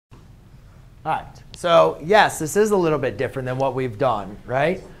All right. So yes, this is a little bit different than what we've done,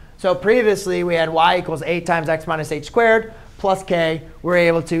 right? So previously, we had y equals 8 times x minus h squared plus k. We're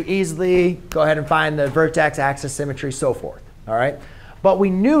able to easily go ahead and find the vertex, axis symmetry, so forth. All right? But we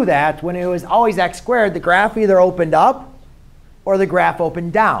knew that when it was always x squared, the graph either opened up or the graph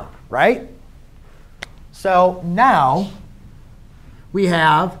opened down, right? So now we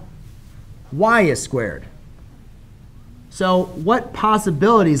have y is squared. So what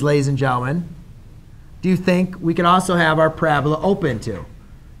possibilities, ladies and gentlemen, do you think we could also have our parabola open to?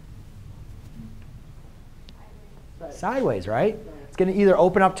 Sideways, right? It's going to either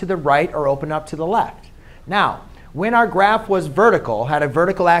open up to the right or open up to the left. Now, when our graph was vertical, had a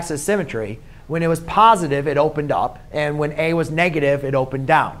vertical axis symmetry, when it was positive, it opened up. And when a was negative, it opened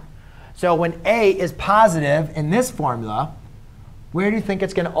down. So when a is positive in this formula, where do you think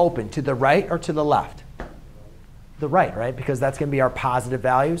it's going to open? To the right or to the left? The right, right? Because that's going to be our positive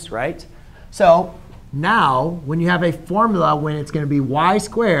values, right? So now, when you have a formula when it's going to be y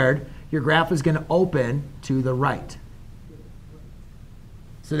squared, your graph is going to open to the right.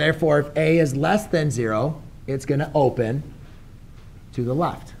 So therefore, if a is less than 0, it's going to open to the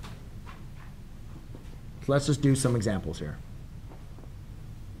left. So let's just do some examples here.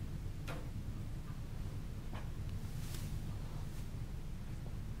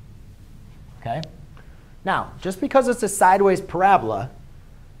 OK? Now, just because it's a sideways parabola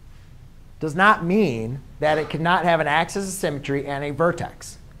does not mean that it cannot have an axis of symmetry and a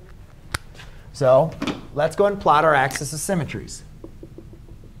vertex. So let's go and plot our axis of symmetries.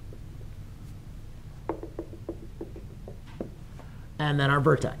 And then our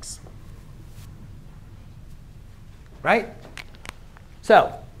vertex. Right?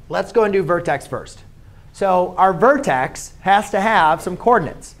 So let's go and do vertex first. So our vertex has to have some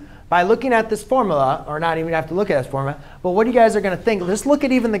coordinates. By looking at this formula, or not even have to look at this formula, but what you guys are going to think, let's look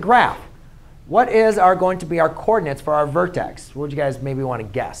at even the graph. What is going to be our coordinates for our vertex? What would you guys maybe want to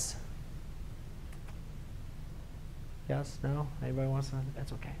guess? Yes? No? Anybody wants to?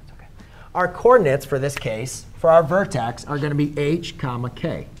 That's OK. It's OK. Our coordinates for this case, for our vertex, are going to be h, comma,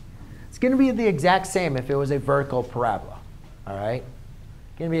 k. It's going to be the exact same if it was a vertical parabola. All right?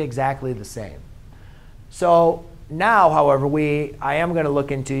 It's going to be exactly the same. So now, however, I am going to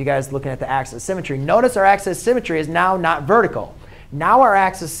look into you guys looking at the axis of symmetry. Notice our axis of symmetry is now not vertical. Now our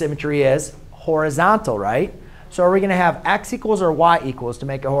axis of symmetry is horizontal, right? So are we going to have x equals or y equals to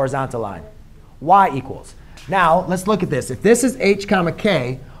make a horizontal line? Y equals. Now, let's look at this. If this is h, comma,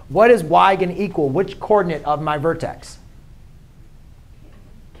 k, what is y going to equal? Which coordinate of my vertex?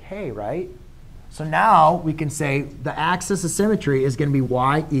 K, right? So now we can say the axis of symmetry is going to be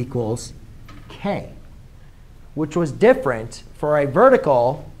y equals k, which was different for a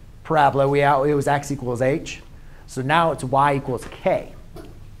vertical parabola. It was x equals h. So now it's y equals k.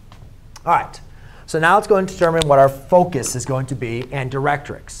 All right. So now let's go and determine what our focus is going to be and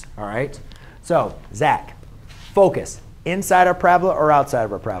directrix. All right. So Zach, focus. Inside our parabola or outside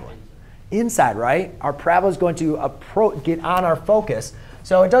of our parabola? Inside, right? Our parabola is going to get on our focus.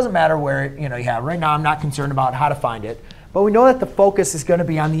 So it doesn't matter where you have. Right now, I'm not concerned about how to find it. But we know that the focus is going to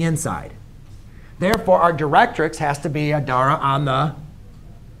be on the inside. Therefore, our directrix has to be Adara on the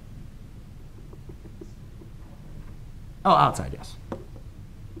outside, yes.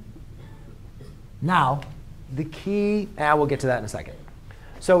 Now, the key, we'll get to that in a second.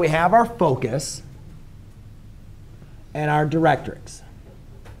 So we have our focus and our directrix.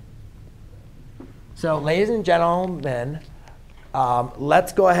 So ladies and gentlemen,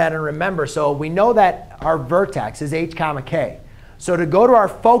 let's go ahead and remember. So we know that our vertex is h, comma, k. So to go to our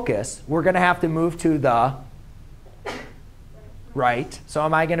focus, we're going to have to move to the right. So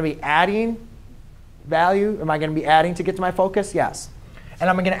am I going to be adding value? Am I going to be adding to get to my focus? Yes. And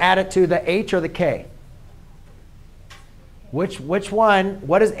I'm going to add it to the h or the k. Which one?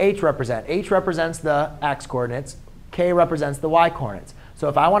 What does h represent? H represents the x coordinates. K represents the y coordinates. So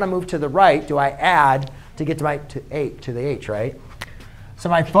if I want to move to the right, do I add to get to the h, right? So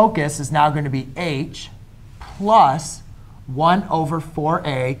my focus is now going to be h plus 1 over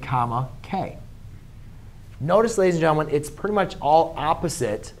 4a, comma, k. Notice, ladies and gentlemen, it's pretty much all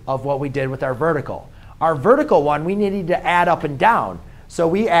opposite of what we did with our vertical. Our vertical one, we needed to add up and down. So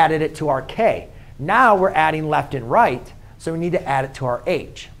we added it to our k. Now we're adding left and right. So we need to add it to our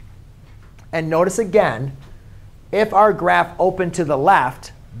h. And notice again, if our graph opened to the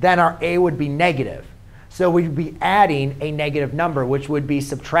left, then our a would be negative. So we'd be adding a negative number, which would be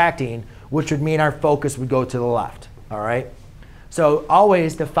subtracting, which would mean our focus would go to the left. All right? So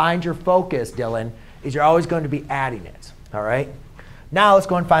always, to find your focus, Dylan, is you're always going to be adding it. All right? Now let's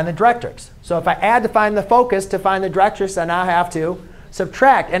go and find the directrix. So if I add to find the focus to find the directrix, I now have to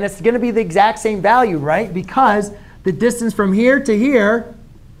subtract. And it's going to be the exact same value, right? Because the distance from here to here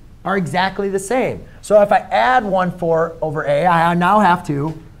are exactly the same. So if I add 1/4 over a, I now have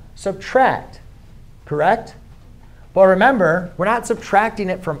to subtract, correct? But remember, we're not subtracting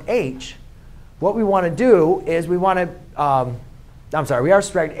it from h. What we want to do is we want to, we are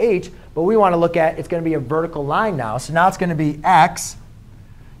subtracting h, but we want to look at, it's going to be a vertical line now. So now it's going to be x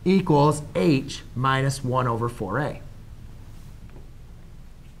equals h minus 1 over 4a.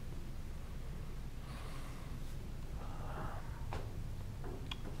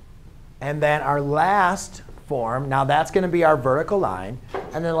 And then our last form, now that's going to be our vertical line.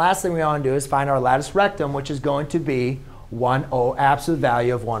 And then the last thing we want to do is find our lattice rectum, which is going to be absolute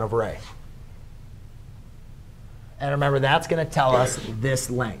value of 1 over a. And remember, that's going to tell us this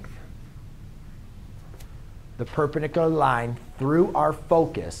length. The perpendicular line through our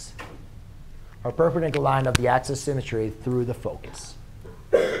focus, or perpendicular line of the axis of symmetry through the focus.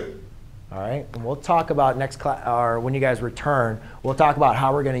 All right, and we'll talk about next class, or when you guys return, we'll talk about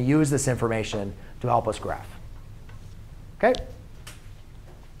how we're going to use this information to help us graph. OK?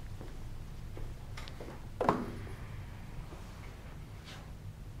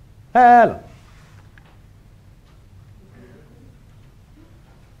 Hello.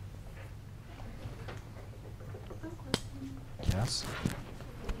 Yes.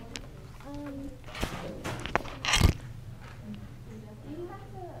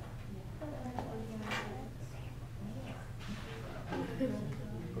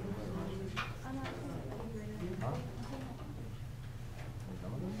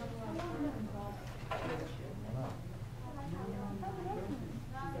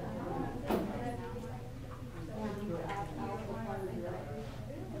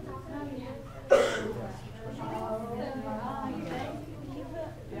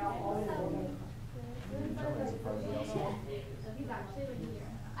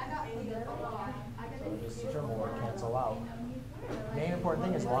 Cancel out. The main important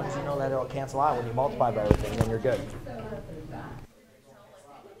thing is, as long as you know that it'll cancel out when you multiply by everything, then you're good.